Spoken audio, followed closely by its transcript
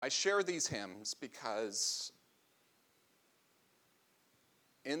share these hymns because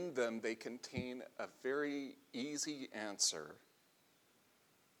in them they contain a very easy answer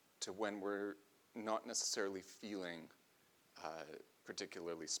to when we're not necessarily feeling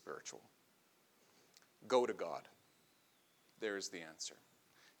particularly spiritual. Go to God. There's the answer.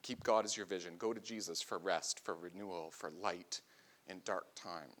 Keep God as your vision. Go to Jesus for rest, for renewal, for light in dark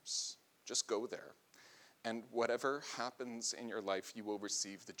times. Just go there. And whatever happens in your life, you will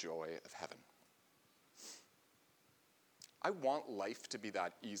receive the joy of heaven. I want life to be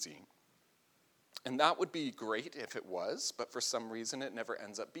that easy. And that would be great if it was, but for some reason it never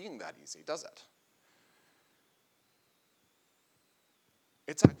ends up being that easy, does it?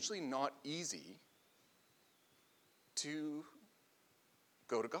 It's actually not easy to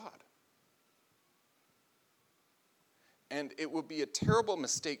go to God. And it would be a terrible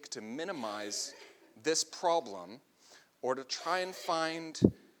mistake to minimize this problem or to try and find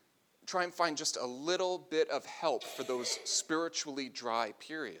just a little bit of help for those spiritually dry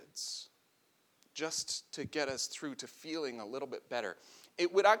periods, just to get us through to feeling a little bit better.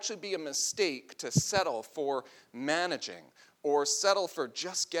 It would actually be a mistake to settle for managing or settle for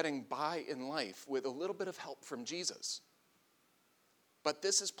just getting by in life with a little bit of help from Jesus. But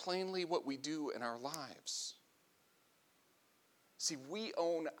this is plainly what we do in our lives. See, we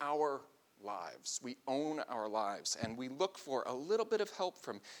own our lives. We own our lives, and we look for a little bit of help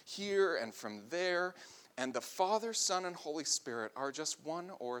from here and from there, and the Father, Son, and Holy Spirit are just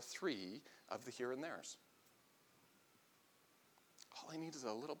one or three of the here and there's. All I need is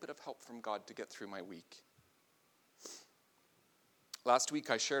a little bit of help from God to get through my week. Last week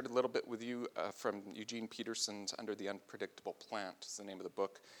I shared a little bit with you from Eugene Peterson's Under the Unpredictable Plant is the name of the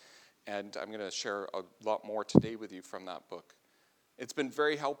book, and I'm going to share a lot more today with you from that book. It's been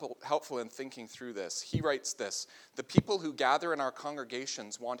very helpful in thinking through this. He writes this: the people who gather in our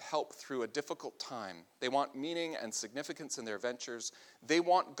congregations want help through a difficult time. They want meaning and significance in their ventures. They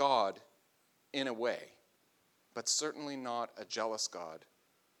want God in a way, but certainly not a jealous God,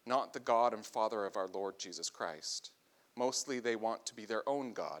 not the God and Father of our Lord Jesus Christ. Mostly they want to be their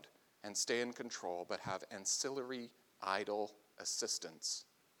own God and stay in control, but have ancillary, idle assistance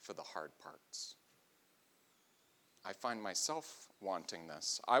for the hard parts. I find myself wanting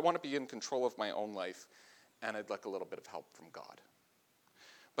this. I want to be in control of my own life, and I'd like a little bit of help from God.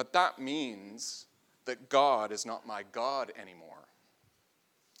 But that means that God is not my God anymore.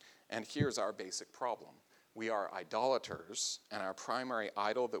 And here's our basic problem. We are idolaters, and our primary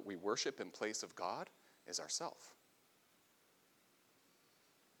idol that we worship in place of God is ourself.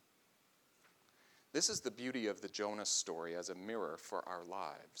 This is the beauty of the Jonah story as a mirror for our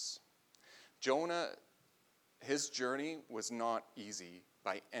lives. Jonah, his journey was not easy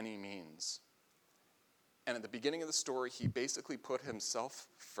by any means. And at the beginning of the story, he basically put himself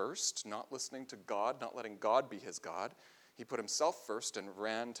first, not listening to God, not letting God be his God. He put himself first and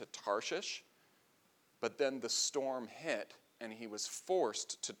ran to Tarshish. But then the storm hit, and he was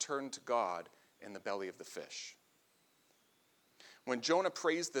forced to turn to God in the belly of the fish. When Jonah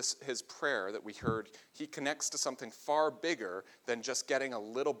prays his prayer that we heard, he connects to something far bigger than just getting a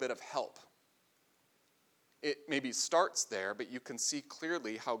little bit of help. It maybe starts there, but you can see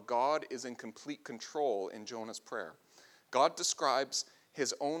clearly how God is in complete control in Jonah's prayer. God describes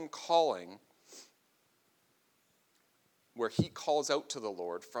his own calling where he calls out to the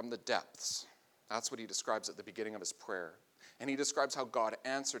Lord from the depths. That's what he describes at the beginning of his prayer. And he describes how God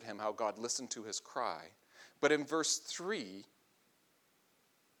answered him, how God listened to his cry. But in verse 3,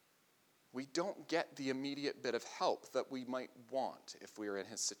 we don't get the immediate bit of help that we might want if we were in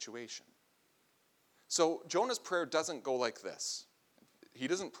his situation. So Jonah's prayer doesn't go like this. He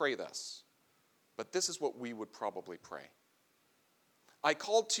doesn't pray this. But this is what we would probably pray. I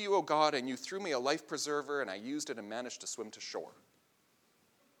called to you, O God, and you threw me a life preserver, and I used it and managed to swim to shore.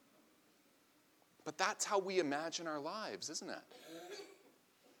 But that's how we imagine our lives, isn't it?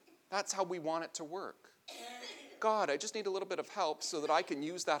 That's how we want it to work. God, I just need a little bit of help so that I can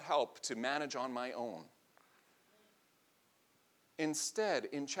use that help to manage on my own. Instead,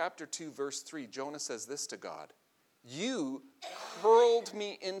 in chapter 2, verse 3, Jonah says this to God: you hurled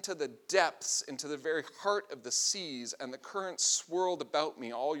me into the depths, into the very heart of the seas, and the currents swirled about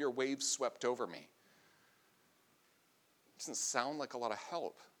me. All your waves swept over me. Doesn't sound like a lot of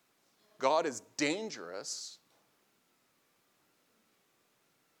help. God is dangerous,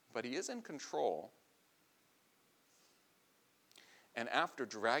 but he is in control. And after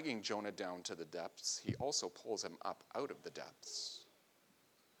dragging Jonah down to the depths, he also pulls him up out of the depths.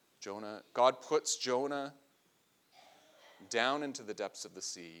 God puts Jonah down into the depths of the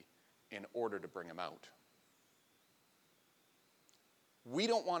sea in order to bring him out. We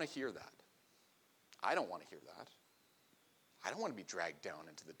don't want to hear that. I don't want to hear that. I don't want to be dragged down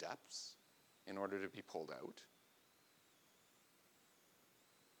into the depths in order to be pulled out.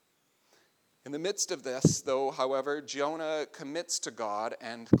 In the midst of this, though, however, Jonah commits to God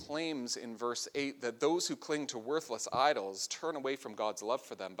and claims in verse 8 that those who cling to worthless idols turn away from God's love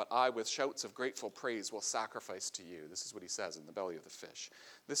for them, but I, with shouts of grateful praise, will sacrifice to you. This is what he says in the belly of the fish.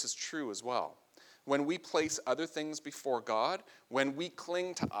 This is true as well. When we place other things before God, when we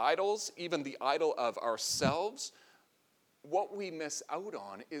cling to idols, even the idol of ourselves, what we miss out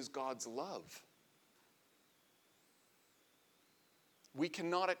on is God's love. We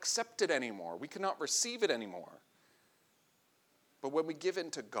cannot accept it anymore. We cannot receive it anymore. But when we give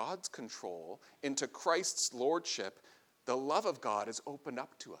into God's control, into Christ's lordship, the love of God is opened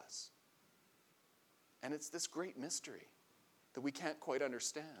up to us. And it's this great mystery that we can't quite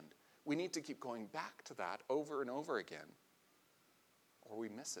understand. We need to keep going back to that over and over again, or we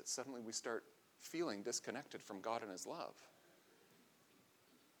miss it. Suddenly we start feeling disconnected from God and his love.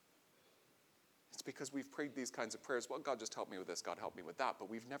 It's because we've prayed these kinds of prayers. Well, God, just help me with this. God, help me with that. But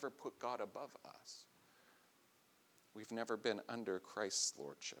we've never put God above us. We've never been under Christ's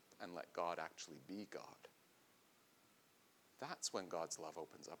lordship and let God actually be God. That's when God's love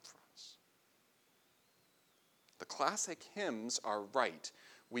opens up for us. The classic hymns are right.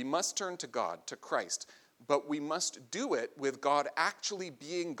 We must turn to God, to Christ, but we must do it with God actually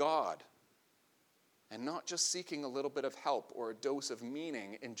being God, and not just seeking a little bit of help or a dose of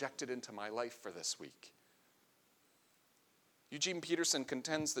meaning injected into my life for this week. Eugene Peterson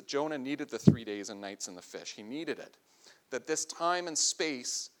contends that Jonah needed the 3 days and nights in the fish. He needed it. That this time and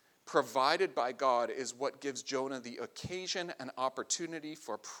space provided by God is what gives Jonah the occasion and opportunity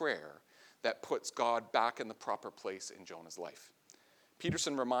for prayer that puts God back in the proper place in Jonah's life.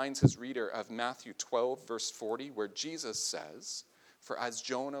 Peterson reminds his reader of Matthew 12, verse 40, where Jesus says, "For as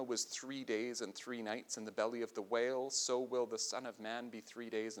Jonah was 3 days and 3 nights in the belly of the whale, so will the Son of Man be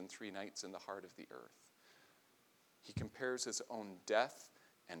 3 days and 3 nights in the heart of the earth." He compares his own death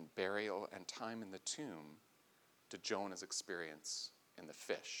and burial and time in the tomb to Jonah's experience in the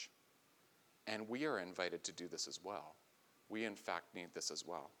fish. And we are invited to do this as well. We, in fact, need this as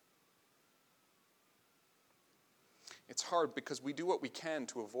well. It's hard because we do what we can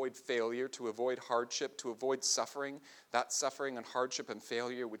to avoid failure, to avoid hardship, to avoid suffering, that suffering and hardship and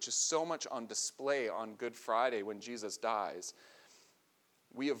failure, which is so much on display on Good Friday when Jesus dies.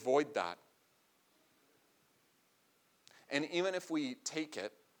 We avoid that. And even if we take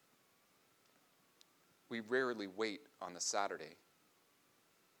it, we rarely wait on the Saturday.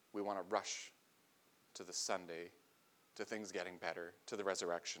 We want to rush to the Sunday, to things getting better, to the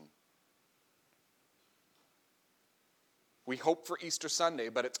resurrection. We hope for Easter Sunday,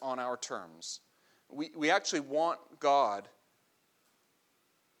 but it's on our terms. We actually want God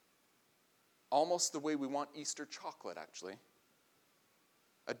almost the way we want Easter chocolate, actually.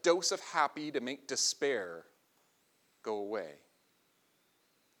 A dose of happy to make despair go away,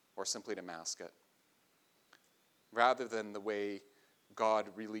 or simply to mask it, rather than the way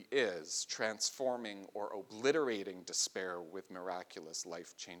God really is, transforming or obliterating despair with miraculous,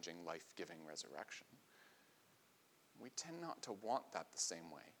 life-changing, life-giving resurrection. We tend not to want that the same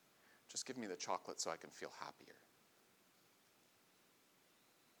way. Just give me the chocolate so I can feel happier.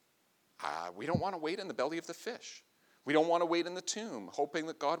 We don't want to wait in the belly of the fish. We don't want to wait in the tomb, hoping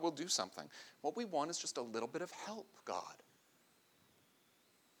that God will do something. What we want is just a little bit of help, God.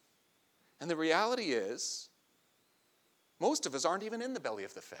 And the reality is, most of us aren't even in the belly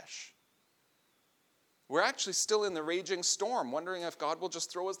of the fish. We're actually still in the raging storm, wondering if God will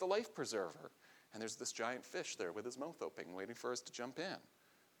just throw us the life preserver. And there's this giant fish there with his mouth open, waiting for us to jump in.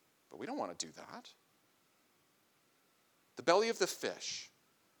 But we don't want to do that. The belly of the fish,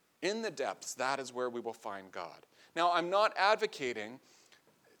 in the depths, that is where we will find God. Now, I'm not advocating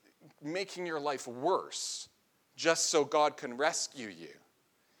making your life worse just so God can rescue you.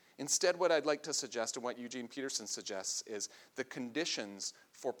 Instead, what I'd like to suggest, and what Eugene Peterson suggests, is the conditions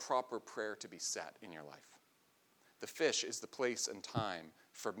for proper prayer to be set in your life. The fish is the place and time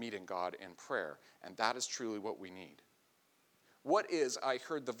for meeting God in prayer, and that is truly what we need. What is, I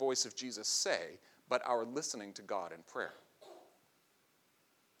heard the voice of Jesus say, but our listening to God in prayer?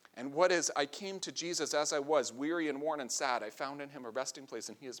 And what is, I came to Jesus as I was, weary and worn and sad. I found in him a resting place,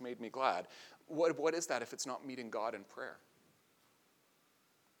 and he has made me glad. What is that if it's not meeting God in prayer?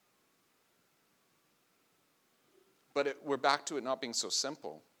 But we're back to it not being so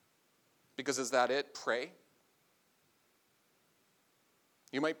simple. Because is that it? Pray?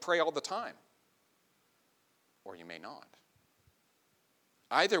 You might pray all the time. Or you may not.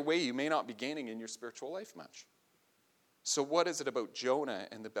 Either way, you may not be gaining in your spiritual life much. So what is it about Jonah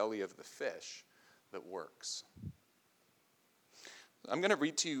and the belly of the fish that works? I'm going to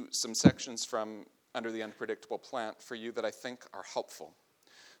read to you some sections from Under the Unpredictable Plant for you that I think are helpful.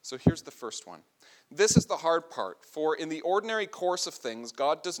 So here's the first one. This is the hard part, for in the ordinary course of things,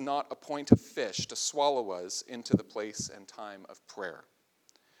 God does not appoint a fish to swallow us into the place and time of prayer.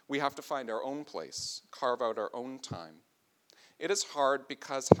 We have to find our own place, carve out our own time. It is hard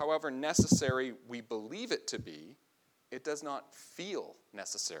because, however necessary we believe it to be, it does not feel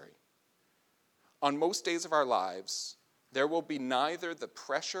necessary. On most days of our lives, there will be neither the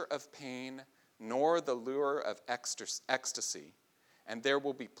pressure of pain nor the lure of ecstasy, and there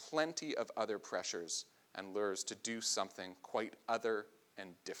will be plenty of other pressures and lures to do something quite other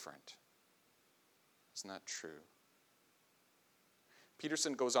and different. Isn't that true?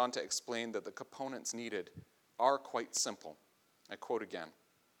 Peterson goes on to explain that the components needed are quite simple. I quote again,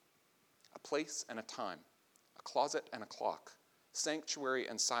 a place and a time, a closet and a clock, sanctuary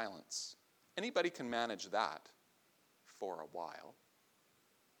and silence. Anybody can manage that for a while.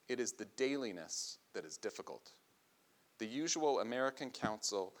 It is the dailiness that is difficult. The usual American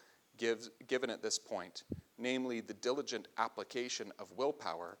counsel given at this point, namely the diligent application of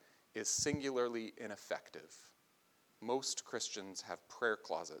willpower, is singularly ineffective. Most Christians have prayer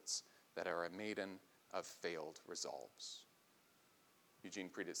closets that are a maiden of failed resolves. Eugene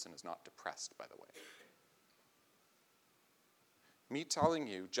Peterson is not depressed, by the way. Me telling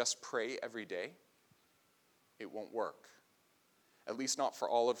you, just pray every day, it won't work. At least not for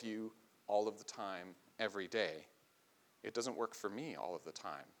all of you, all of the time, every day. It doesn't work for me all of the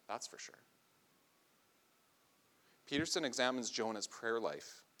time, that's for sure. Peterson examines Jonah's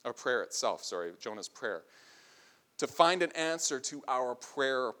Jonah's prayer, to find an answer to our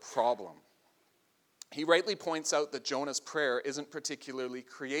prayer problem. He rightly points out that Jonah's prayer isn't particularly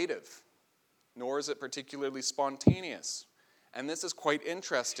creative, nor is it particularly spontaneous. And this is quite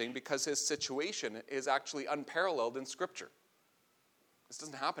interesting because his situation is actually unparalleled in Scripture. This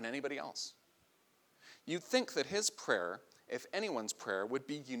doesn't happen to anybody else. You'd think that his prayer, if anyone's prayer, would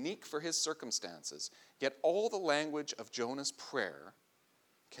be unique for his circumstances, yet all the language of Jonah's prayer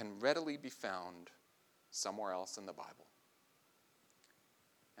can readily be found somewhere else in the Bible.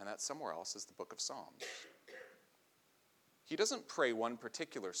 And that somewhere else is the book of Psalms. He doesn't pray one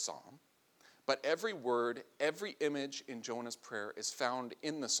particular psalm, but every word, every image in Jonah's prayer is found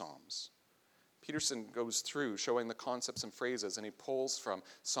in the Psalms. Peterson goes through showing the concepts and phrases, and he pulls from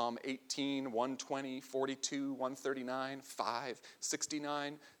Psalm 18, 120, 42, 139, 5,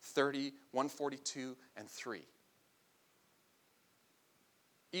 69, 30, 142, and 3.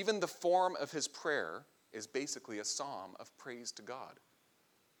 Even the form of his prayer is basically a psalm of praise to God.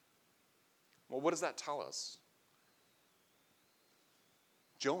 Well, what does that tell us?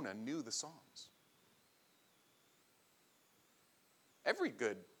 Jonah knew the Psalms. Every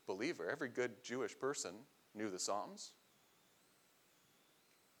good believer, every good Jewish person knew the Psalms.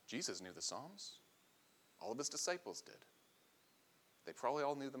 Jesus knew the Psalms. All of his disciples did. They probably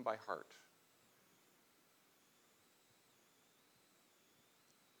all knew them by heart.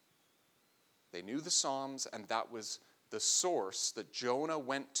 They knew the Psalms, and that was the source that Jonah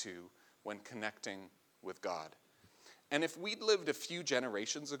went to when connecting with God. And if we'd lived a few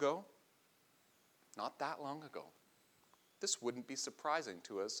generations ago, not that long ago, this wouldn't be surprising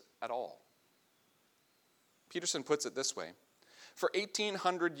to us at all. Peterson puts it this way. For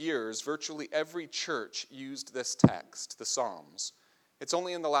 1,800 years, virtually every church used this text, the Psalms. It's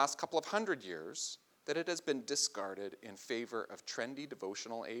only in the last couple of hundred years that it has been discarded in favor of trendy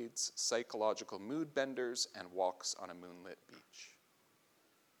devotional aids, psychological mood benders, and walks on a moonlit beach.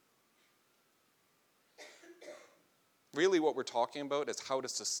 Really what we're talking about is how to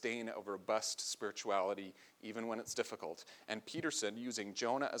sustain a robust spirituality even when it's difficult. And Peterson, using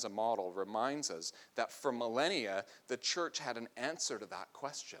Jonah as a model, reminds us that for millennia, the church had an answer to that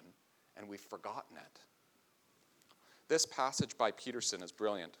question, and we've forgotten it. This passage by Peterson is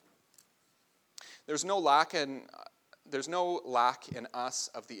brilliant. There's no lack in us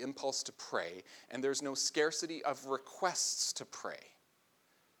of the impulse to pray, and there's no scarcity of requests to pray.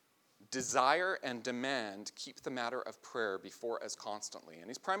 Desire and demand keep the matter of prayer before us constantly. And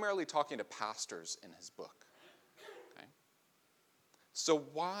he's primarily talking to pastors in his book. Okay? So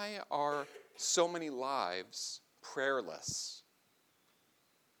why are so many lives prayerless?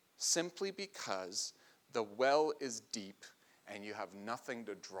 Simply because the well is deep and you have nothing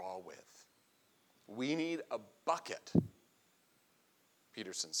to draw with. We need a bucket,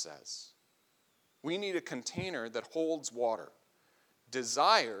 Peterson says. We need a container that holds water.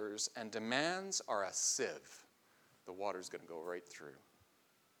 Desires and demands are a sieve. The water's going to go right through.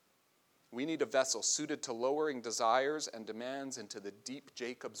 We need a vessel suited to lowering desires and demands into the deep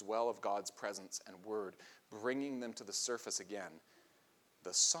Jacob's well of God's presence and word, bringing them to the surface again.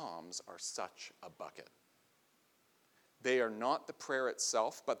 The Psalms are such a bucket. They are not the prayer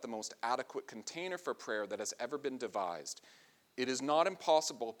itself, but the most adequate container for prayer that has ever been devised. It is not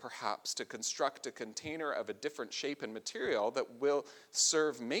impossible, perhaps, to construct a container of a different shape and material that will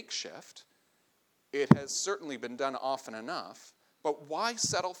serve makeshift. It has certainly been done often enough, but why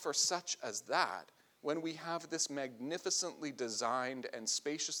settle for such as that when we have this magnificently designed and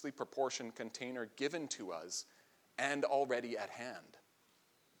spaciously proportioned container given to us and already at hand?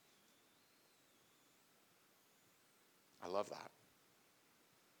 I love that.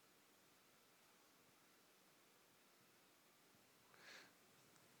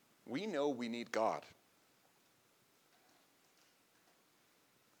 We know we need God,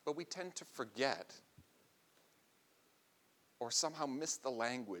 but we tend to forget or somehow miss the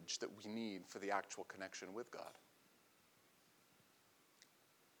language that we need for the actual connection with God.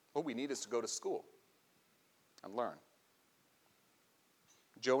 What we need is to go to school and learn.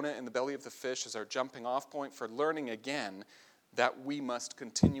 Jonah in the belly of the fish is our jumping off point for learning again that we must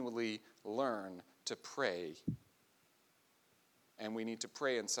continually learn to pray. And we need to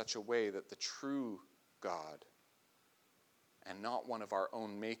pray in such a way that the true God and not one of our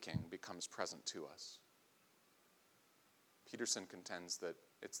own making becomes present to us. Peterson contends that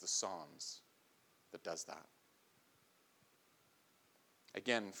it's the Psalms that does that.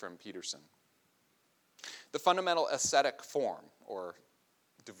 Again from Peterson. The fundamental ascetic form, or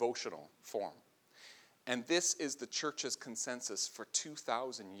devotional form, and this is the church's consensus for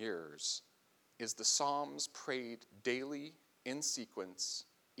 2,000 years, is the Psalms prayed daily in sequence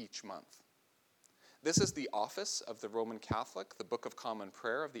each month. This is the office of the Roman Catholic, the Book of Common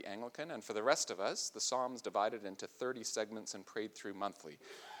Prayer of the Anglican, and for the rest of us, the Psalms divided into 30 segments and prayed through monthly,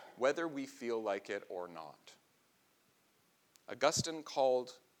 whether we feel like it or not. Augustine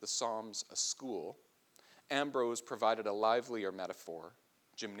called the Psalms a school. Ambrose provided a livelier metaphor,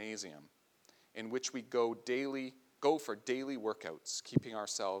 gymnasium, in which we go for daily workouts, keeping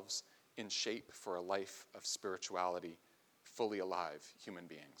ourselves in shape for a life of spirituality, fully alive human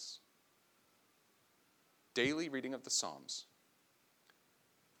beings. Daily reading of the Psalms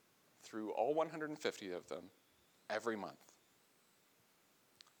through all 150 of them every month.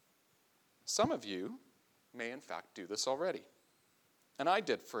 Some of you may in fact do this already. And I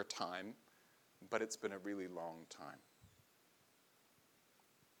did for a time, but it's been a really long time.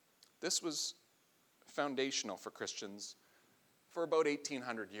 This was foundational for Christians for about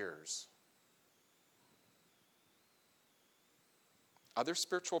 1,800 years. Other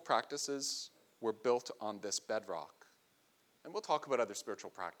spiritual practices were built on this bedrock. And we'll talk about other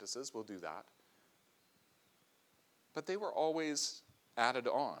spiritual practices, we'll do that. But they were always added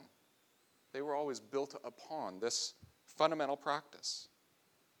on. They were always built upon this fundamental practice,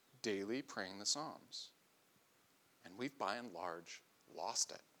 daily praying the Psalms. And we've by and large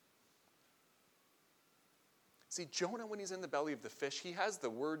lost it. See, Jonah, when he's in the belly of the fish, he has the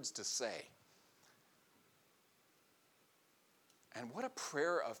words to say. And what a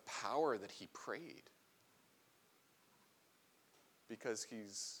prayer of power that he prayed. Because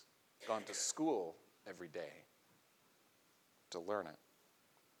he's gone to school every day to learn it.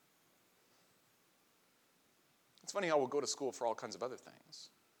 It's funny how we'll go to school for all kinds of other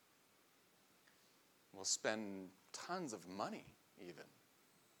things. We'll spend tons of money, even,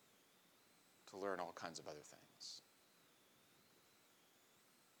 to learn all kinds of other things.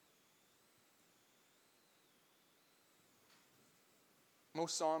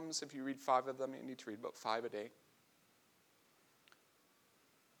 Most Psalms, if you read 5 of them, you need to read about 5 a day.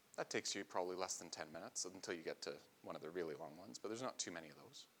 That takes you probably less than 10 minutes until you get to one of the really long ones, but there's not too many of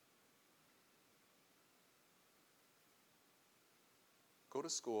those. Go to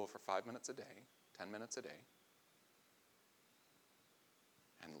school for 5 minutes a day, 10 minutes a day,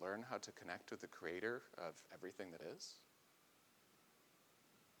 and learn how to connect with the Creator of everything that is.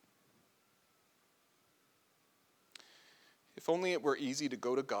 If only it were easy to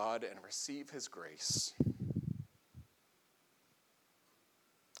go to God and receive His grace.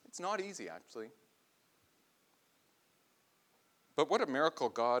 It's not easy, actually. But what a miracle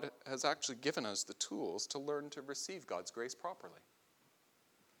God has actually given us the tools to learn to receive God's grace properly.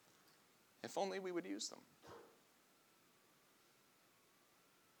 If only we would use them.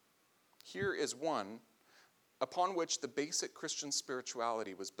 Here is one upon which the basic Christian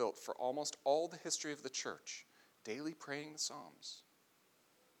spirituality was built for almost all the history of the church, daily praying the Psalms.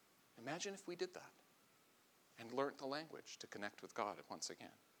 Imagine if we did that and learnt the language to connect with God once again.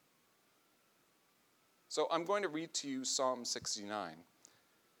 So I'm going to read to you Psalm 69.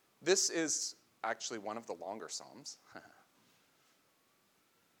 This is actually one of the longer Psalms.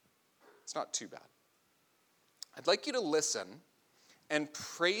 It's not too bad. I'd like you to listen and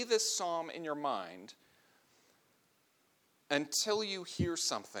pray this psalm in your mind until you hear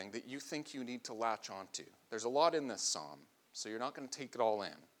something that you think you need to latch onto. There's a lot in this psalm, so you're not going to take it all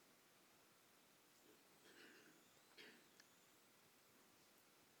in.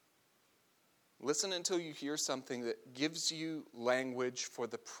 Listen until you hear something that gives you language for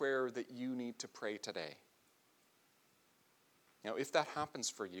the prayer that you need to pray today. Now, if that happens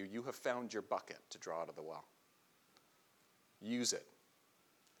for you, you have found your bucket to draw out of the well. Use it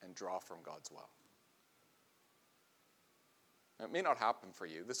and draw from God's well. Now, it may not happen for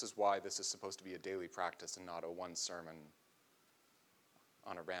you. This is why this is supposed to be a daily practice and not a one sermon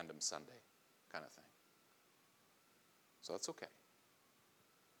on a random Sunday kind of thing. So that's okay.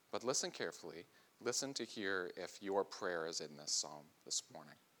 But listen carefully. Listen to hear if your prayer is in this psalm this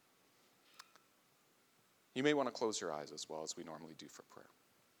morning. You may want to close your eyes as well, as we normally do for prayer.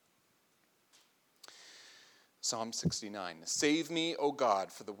 Psalm 69. Save me, O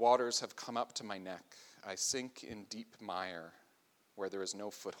God, for the waters have come up to my neck. I sink in deep mire where there is no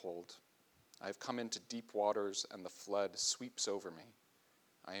foothold. I have come into deep waters, and the flood sweeps over me.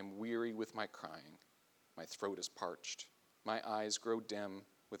 I am weary with my crying. My throat is parched. My eyes grow dim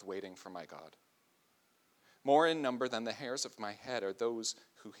with waiting for my God. More in number than the hairs of my head are those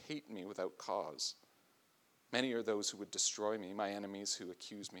who hate me without cause. Many are those who would destroy me, my enemies who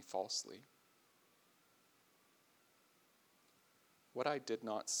accuse me falsely. What I did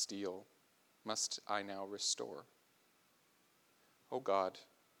not steal, must I now restore? O God,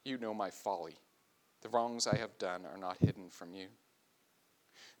 you know my folly. The wrongs I have done are not hidden from you.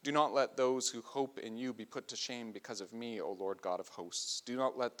 Do not let those who hope in you be put to shame because of me, O Lord God of hosts. Do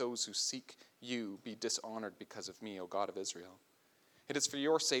not let those who seek you be dishonored because of me, O God of Israel. It is for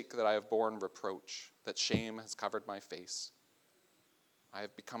your sake that I have borne reproach, that shame has covered my face. I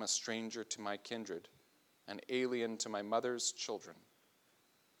have become a stranger to my kindred, an alien to my mother's children.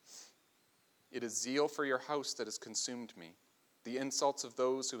 It is zeal for your house that has consumed me. The insults of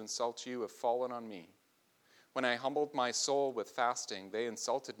those who insult you have fallen on me. When I humbled my soul with fasting, they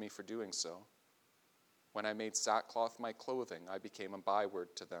insulted me for doing so. When I made sackcloth my clothing, I became a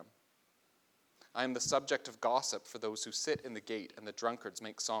byword to them. I am the subject of gossip for those who sit in the gate, and the drunkards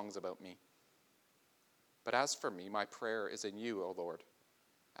make songs about me. But as for me, my prayer is in you, O Lord.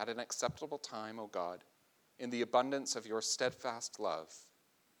 At an acceptable time, O God, in the abundance of your steadfast love,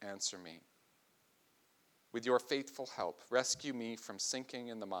 answer me. With your faithful help, rescue me from sinking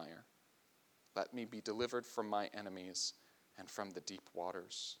in the mire. Let me be delivered from my enemies and from the deep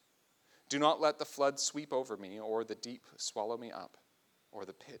waters. Do not let the flood sweep over me, or the deep swallow me up, or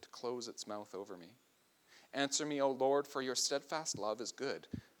the pit close its mouth over me. Answer me, O Lord, for your steadfast love is good.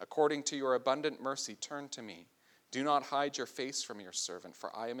 According to your abundant mercy, turn to me. Do not hide your face from your servant,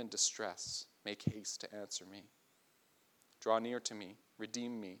 for I am in distress. Make haste to answer me. Draw near to me,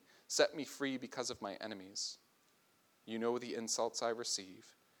 redeem me, set me free because of my enemies. You know the insults I receive,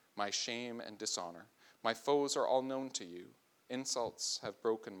 my shame and dishonor. My foes are all known to you. Insults have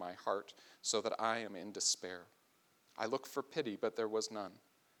broken my heart, so that I am in despair. I looked for pity, but there was none,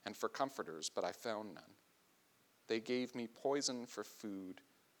 and for comforters, but I found none. They gave me poison for food,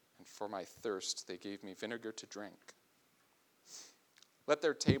 and for my thirst they gave me vinegar to drink. Let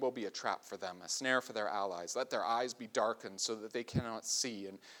their table be a trap for them, a snare for their allies. Let their eyes be darkened so that they cannot see,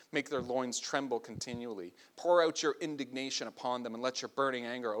 and make their loins tremble continually. Pour out your indignation upon them, and let your burning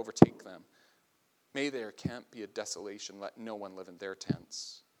anger overtake them. May their camp be a desolation. Let no one live in their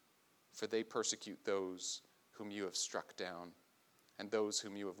tents. For they persecute those whom you have struck down, and those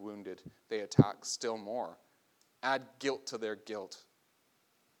whom you have wounded they attack still more. Add guilt to their guilt.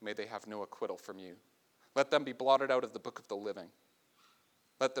 May they have no acquittal from you. Let them be blotted out of the book of the living.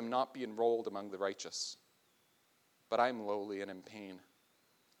 Let them not be enrolled among the righteous. But I am lowly and in pain.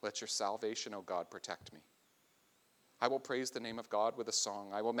 Let your salvation, O God, protect me. I will praise the name of God with a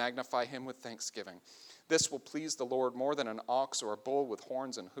song. I will magnify him with thanksgiving. This will please the Lord more than an ox or a bull with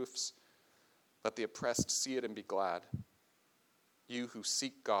horns and hoofs. Let the oppressed see it and be glad. You who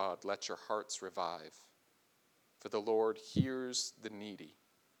seek God, let your hearts revive. For the Lord hears the needy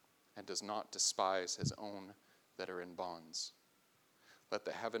and does not despise his own that are in bonds. Let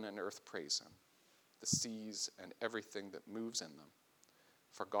the heaven and earth praise him, the seas and everything that moves in them.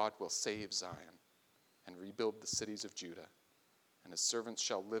 For God will save Zion and rebuild the cities of Judah, and his servants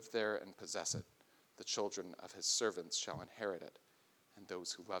shall live there and possess it. The children of his servants shall inherit it, and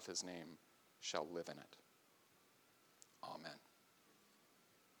those who love his name shall live in it. Amen.